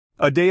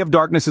A day of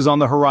darkness is on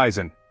the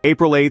horizon,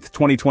 April 8th,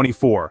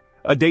 2024,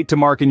 a date to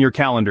mark in your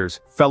calendars,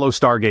 fellow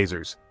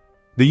stargazers.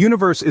 The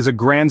universe is a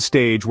grand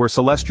stage where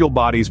celestial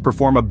bodies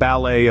perform a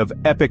ballet of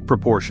epic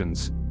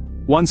proportions.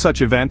 One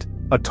such event,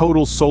 a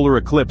total solar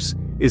eclipse,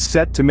 is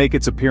set to make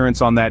its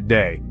appearance on that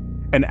day,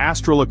 an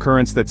astral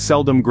occurrence that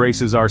seldom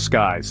graces our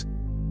skies.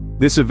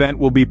 This event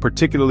will be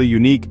particularly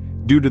unique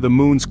due to the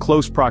moon's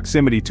close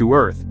proximity to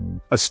Earth,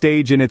 a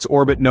stage in its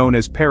orbit known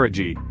as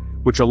perigee,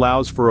 which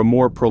allows for a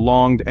more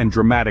prolonged and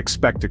dramatic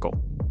spectacle.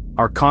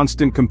 Our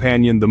constant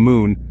companion, the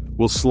moon,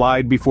 will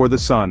slide before the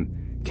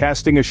sun,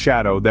 casting a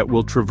shadow that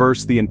will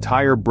traverse the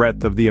entire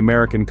breadth of the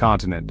American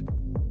continent.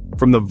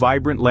 From the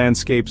vibrant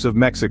landscapes of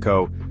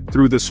Mexico,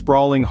 through the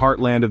sprawling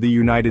heartland of the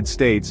United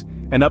States,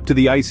 and up to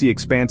the icy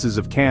expanses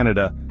of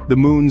Canada, the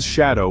moon's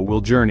shadow will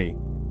journey.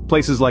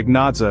 Places like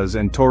Nazas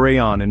and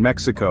Torreon in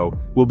Mexico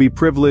will be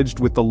privileged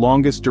with the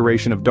longest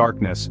duration of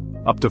darkness,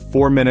 up to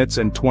 4 minutes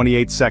and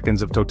 28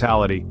 seconds of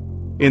totality.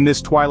 In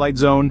this twilight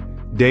zone,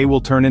 day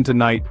will turn into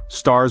night,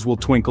 stars will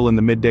twinkle in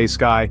the midday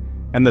sky,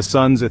 and the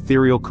sun's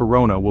ethereal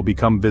corona will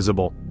become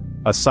visible,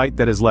 a sight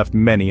that has left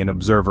many an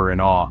observer in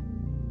awe.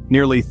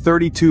 Nearly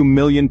 32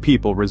 million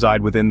people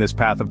reside within this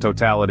path of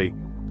totality,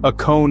 a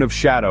cone of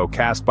shadow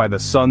cast by the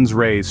sun's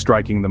rays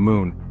striking the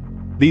moon.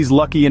 These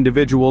lucky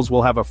individuals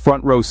will have a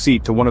front-row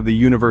seat to one of the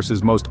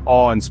universe's most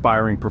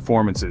awe-inspiring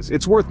performances.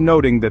 It's worth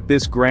noting that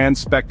this grand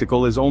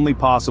spectacle is only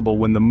possible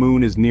when the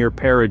moon is near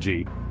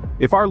perigee.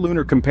 If our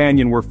lunar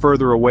companion were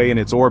further away in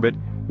its orbit,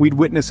 we'd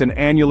witness an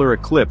annular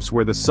eclipse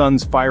where the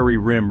sun's fiery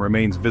rim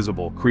remains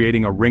visible,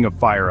 creating a ring of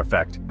fire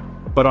effect.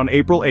 But on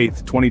April 8,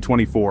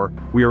 2024,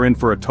 we are in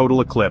for a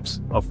total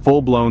eclipse, a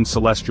full-blown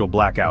celestial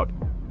blackout.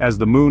 As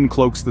the moon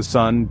cloaks the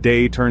sun,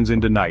 day turns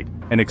into night,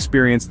 an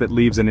experience that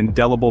leaves an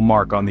indelible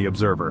mark on the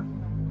observer.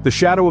 The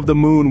shadow of the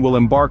moon will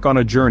embark on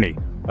a journey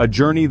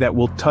that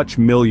will touch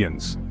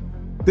millions.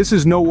 This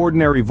is no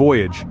ordinary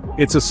voyage,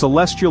 it's a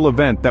celestial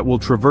event that will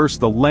traverse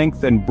the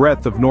length and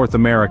breadth of North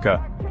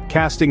America,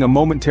 casting a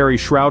momentary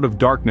shroud of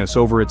darkness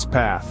over its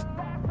path.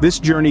 This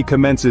journey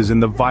commences in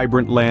the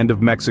vibrant land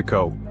of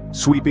Mexico,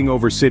 sweeping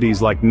over cities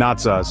like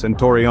Nazas and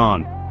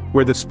Torreon,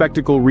 where the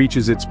spectacle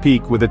reaches its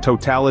peak with a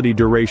totality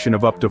duration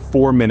of up to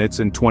 4 minutes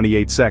and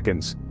 28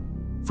 seconds.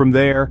 From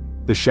there,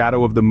 the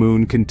shadow of the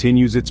moon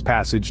continues its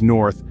passage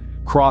north,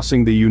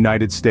 crossing the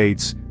United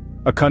States,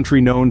 a country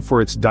known for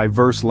its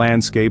diverse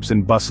landscapes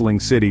and bustling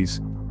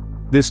cities.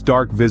 This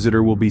dark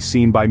visitor will be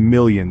seen by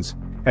millions,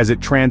 as it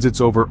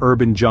transits over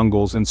urban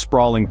jungles and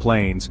sprawling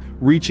plains,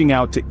 reaching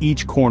out to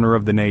each corner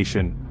of the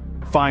nation.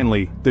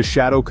 Finally, the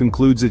shadow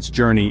concludes its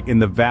journey in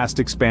the vast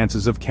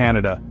expanses of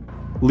Canada,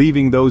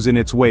 leaving those in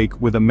its wake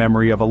with a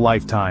memory of a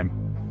lifetime.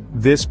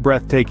 This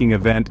breathtaking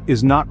event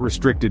is not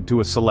restricted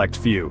to a select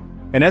few.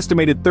 An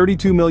estimated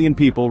 32 million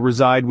people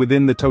reside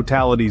within the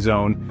totality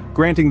zone,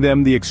 granting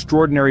them the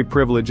extraordinary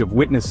privilege of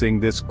witnessing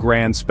this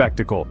grand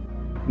spectacle.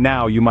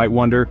 Now you might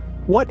wonder,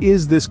 what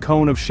is this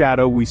cone of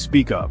shadow we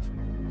speak of?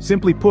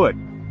 Simply put,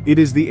 it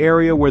is the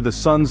area where the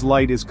sun's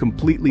light is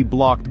completely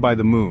blocked by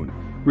the moon,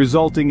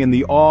 resulting in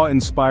the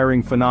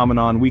awe-inspiring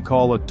phenomenon we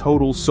call a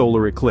total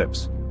solar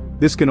eclipse.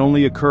 This can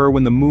only occur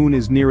when the moon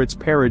is near its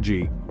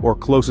perigee, or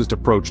closest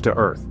approach to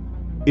Earth.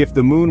 If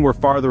the moon were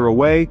farther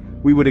away,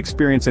 we would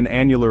experience an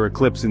annular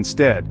eclipse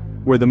instead,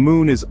 where the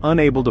moon is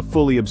unable to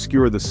fully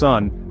obscure the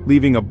sun,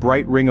 leaving a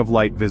bright ring of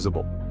light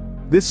visible.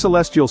 This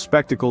celestial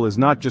spectacle is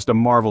not just a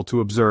marvel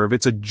to observe,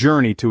 it's a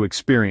journey to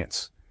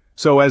experience.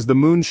 So as the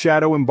moon's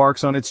shadow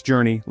embarks on its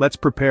journey, let's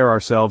prepare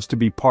ourselves to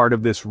be part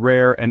of this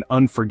rare and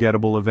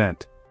unforgettable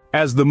event.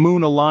 As the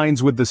moon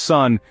aligns with the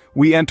sun,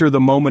 we enter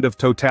the moment of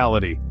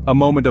totality, a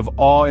moment of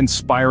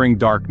awe-inspiring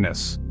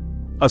darkness.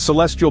 A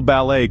celestial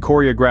ballet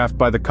choreographed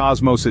by the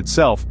cosmos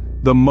itself,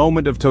 the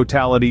moment of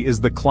totality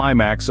is the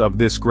climax of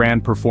this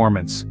grand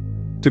performance.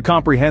 To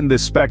comprehend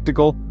this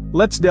spectacle,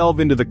 let's delve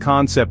into the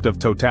concept of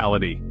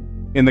totality.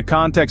 In the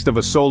context of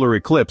a solar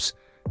eclipse,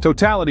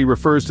 totality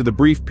refers to the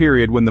brief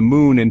period when the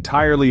moon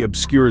entirely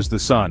obscures the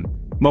sun,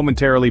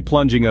 momentarily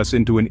plunging us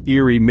into an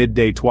eerie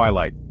midday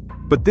twilight.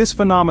 But this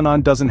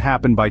phenomenon doesn't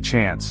happen by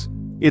chance.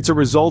 It's a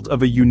result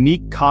of a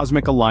unique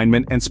cosmic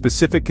alignment and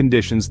specific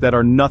conditions that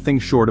are nothing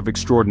short of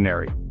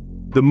extraordinary.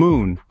 The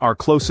moon, our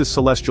closest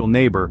celestial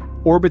neighbor,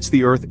 orbits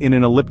the Earth in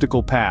an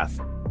elliptical path,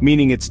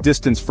 meaning its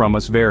distance from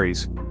us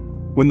varies.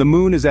 When the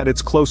moon is at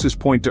its closest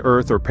point to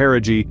Earth or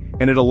perigee,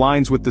 and it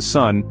aligns with the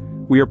sun,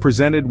 we are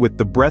presented with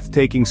the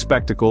breathtaking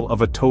spectacle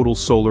of a total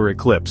solar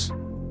eclipse.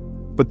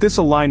 But this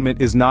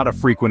alignment is not a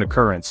frequent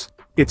occurrence.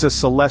 It's a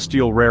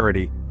celestial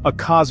rarity, a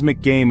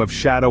cosmic game of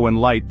shadow and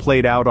light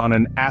played out on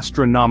an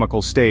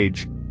astronomical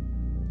stage.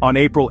 On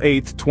April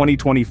 8,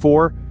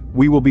 2024,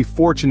 we will be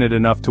fortunate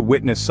enough to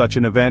witness such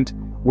an event,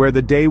 where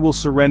the day will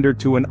surrender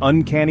to an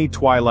uncanny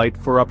twilight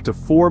for up to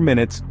 4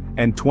 minutes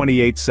and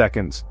 28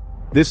 seconds.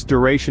 This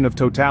duration of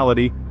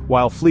totality,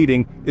 while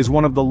fleeting, is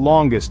one of the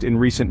longest in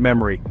recent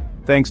memory,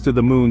 thanks to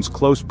the moon's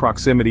close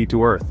proximity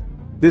to Earth.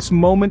 This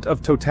moment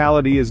of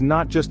totality is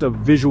not just a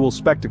visual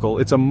spectacle,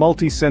 it's a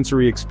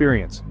multi-sensory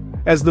experience.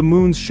 As the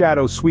moon's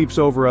shadow sweeps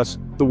over us,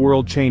 the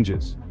world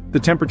changes. The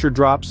temperature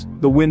drops,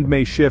 the wind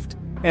may shift,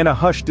 and a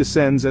hush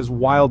descends as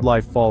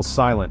wildlife falls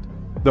silent.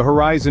 The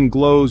horizon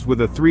glows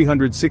with a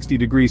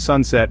 360-degree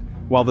sunset,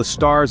 while the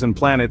stars and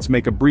planets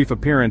make a brief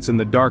appearance in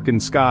the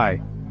darkened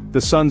sky.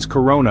 The sun's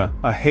corona,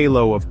 a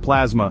halo of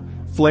plasma,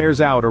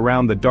 flares out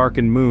around the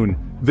darkened moon,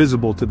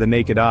 visible to the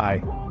naked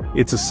eye.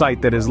 It's a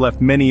sight that has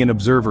left many an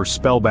observer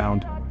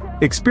spellbound.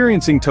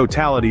 Experiencing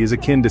totality is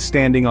akin to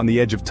standing on the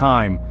edge of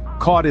time,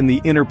 caught in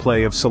the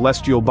interplay of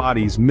celestial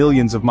bodies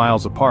millions of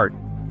miles apart.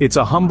 It's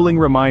a humbling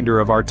reminder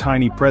of our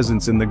tiny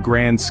presence in the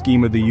grand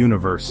scheme of the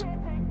universe.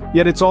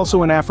 Yet it's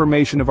also an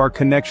affirmation of our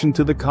connection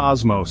to the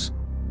cosmos,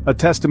 a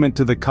testament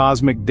to the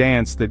cosmic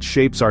dance that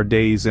shapes our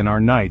days and our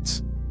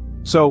nights.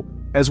 So,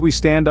 as we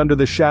stand under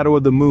the shadow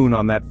of the moon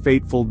on that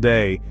fateful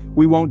day,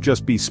 we won't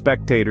just be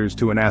spectators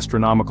to an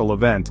astronomical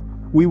event.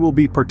 We will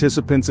be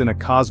participants in a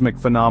cosmic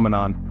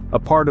phenomenon, a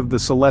part of the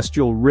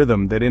celestial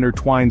rhythm that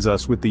intertwines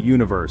us with the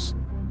universe.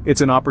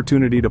 It's an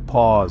opportunity to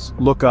pause,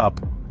 look up,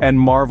 and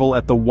marvel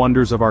at the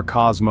wonders of our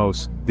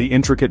cosmos, the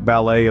intricate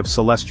ballet of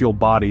celestial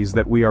bodies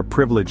that we are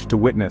privileged to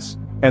witness.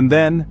 And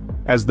then,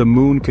 as the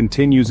moon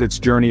continues its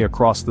journey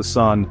across the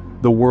sun,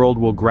 the world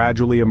will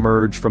gradually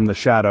emerge from the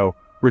shadow,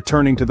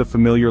 returning to the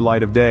familiar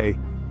light of day.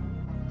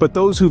 But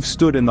those who've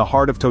stood in the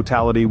heart of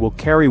totality will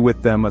carry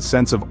with them a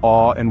sense of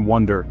awe and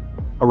wonder,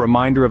 a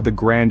reminder of the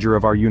grandeur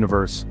of our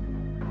universe.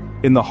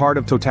 In the heart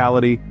of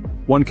totality,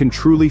 one can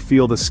truly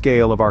feel the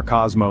scale of our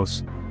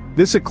cosmos.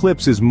 This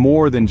eclipse is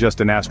more than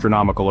just an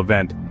astronomical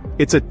event.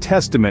 It's a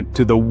testament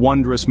to the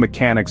wondrous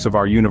mechanics of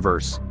our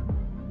universe.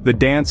 The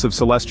dance of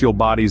celestial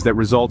bodies that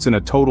results in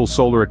a total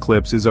solar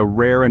eclipse is a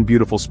rare and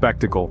beautiful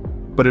spectacle,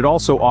 but it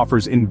also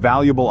offers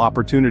invaluable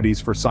opportunities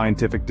for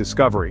scientific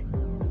discovery.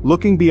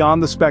 Looking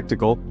beyond the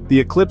spectacle, the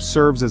eclipse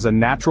serves as a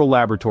natural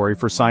laboratory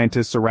for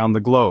scientists around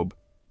the globe.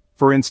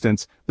 For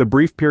instance, the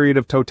brief period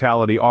of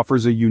totality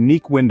offers a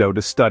unique window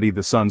to study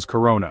the sun's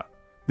corona.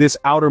 This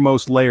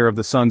outermost layer of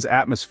the sun's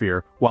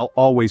atmosphere, while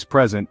always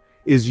present,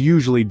 is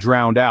usually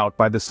drowned out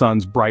by the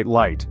sun's bright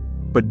light.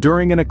 But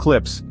during an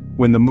eclipse,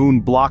 when the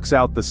moon blocks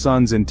out the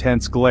sun's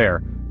intense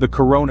glare, the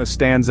corona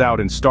stands out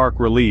in stark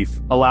relief,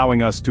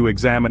 allowing us to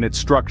examine its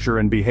structure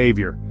and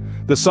behavior.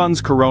 The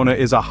sun's corona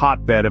is a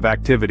hotbed of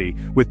activity,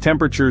 with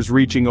temperatures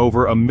reaching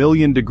over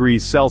 1,000,000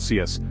 degrees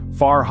Celsius,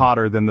 far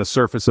hotter than the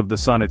surface of the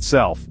sun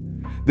itself.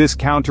 This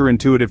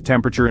counterintuitive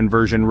temperature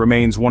inversion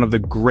remains one of the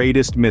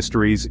greatest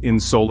mysteries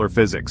in solar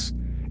physics.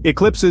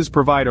 Eclipses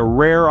provide a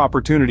rare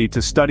opportunity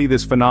to study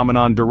this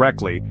phenomenon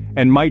directly,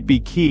 and might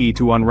be key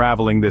to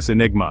unraveling this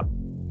enigma.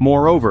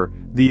 Moreover,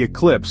 the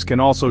eclipse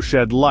can also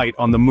shed light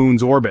on the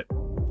moon's orbit.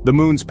 The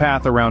moon's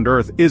path around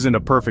Earth isn't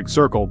a perfect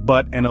circle,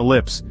 but an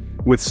ellipse,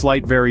 with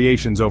slight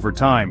variations over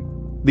time.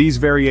 These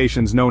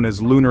variations, known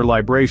as lunar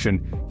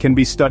libration, can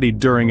be studied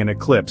during an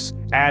eclipse,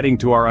 adding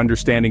to our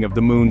understanding of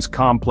the moon's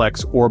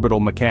complex orbital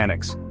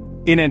mechanics.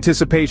 In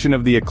anticipation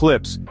of the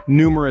eclipse,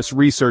 numerous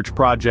research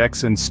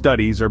projects and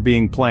studies are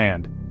being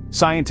planned.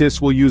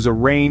 Scientists will use a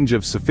range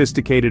of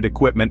sophisticated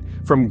equipment,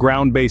 from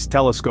ground-based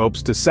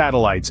telescopes to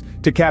satellites,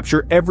 to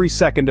capture every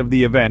second of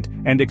the event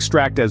and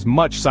extract as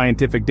much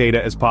scientific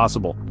data as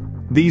possible.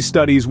 These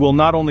studies will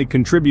not only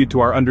contribute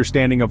to our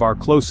understanding of our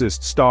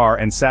closest star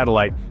and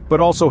satellite, but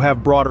also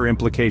have broader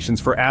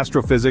implications for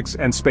astrophysics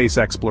and space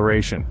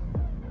exploration.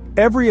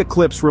 Every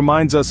eclipse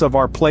reminds us of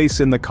our place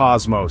in the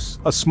cosmos,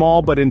 a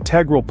small but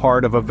integral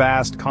part of a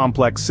vast,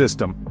 complex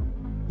system.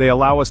 They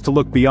allow us to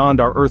look beyond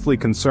our earthly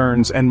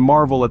concerns and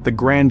marvel at the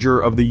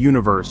grandeur of the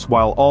universe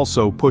while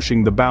also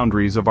pushing the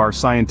boundaries of our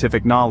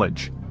scientific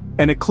knowledge.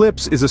 An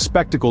eclipse is a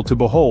spectacle to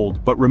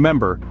behold, but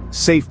remember,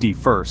 safety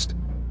first.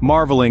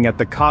 Marveling at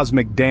the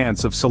cosmic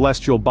dance of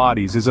celestial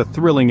bodies is a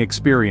thrilling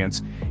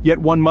experience, yet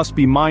one must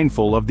be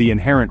mindful of the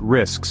inherent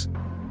risks.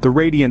 The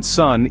radiant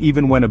sun,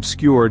 even when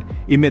obscured,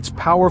 emits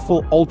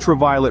powerful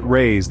ultraviolet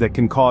rays that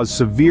can cause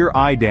severe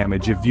eye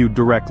damage if viewed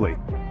directly.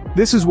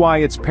 This is why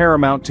it's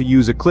paramount to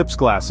use eclipse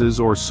glasses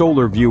or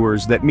solar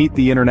viewers that meet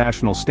the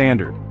international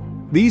standard.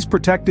 These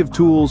protective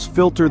tools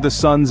filter the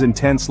sun's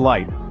intense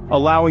light,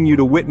 allowing you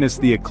to witness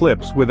the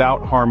eclipse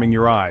without harming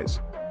your eyes.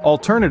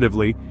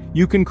 Alternatively,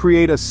 you can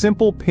create a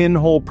simple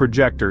pinhole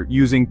projector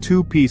using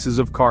 2 pieces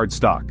of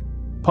cardstock.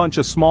 Punch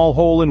a small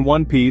hole in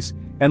one piece,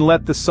 and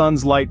let the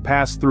sun's light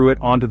pass through it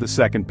onto the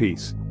second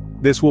piece.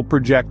 This will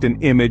project an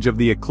image of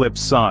the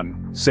eclipsed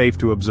sun, safe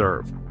to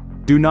observe.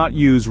 Do not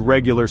use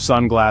regular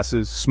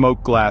sunglasses,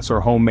 smoke glass,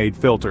 or homemade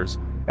filters,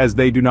 as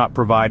they do not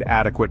provide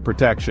adequate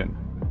protection.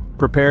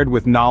 Prepared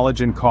with knowledge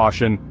and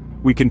caution,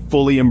 we can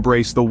fully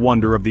embrace the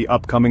wonder of the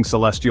upcoming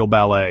celestial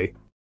ballet.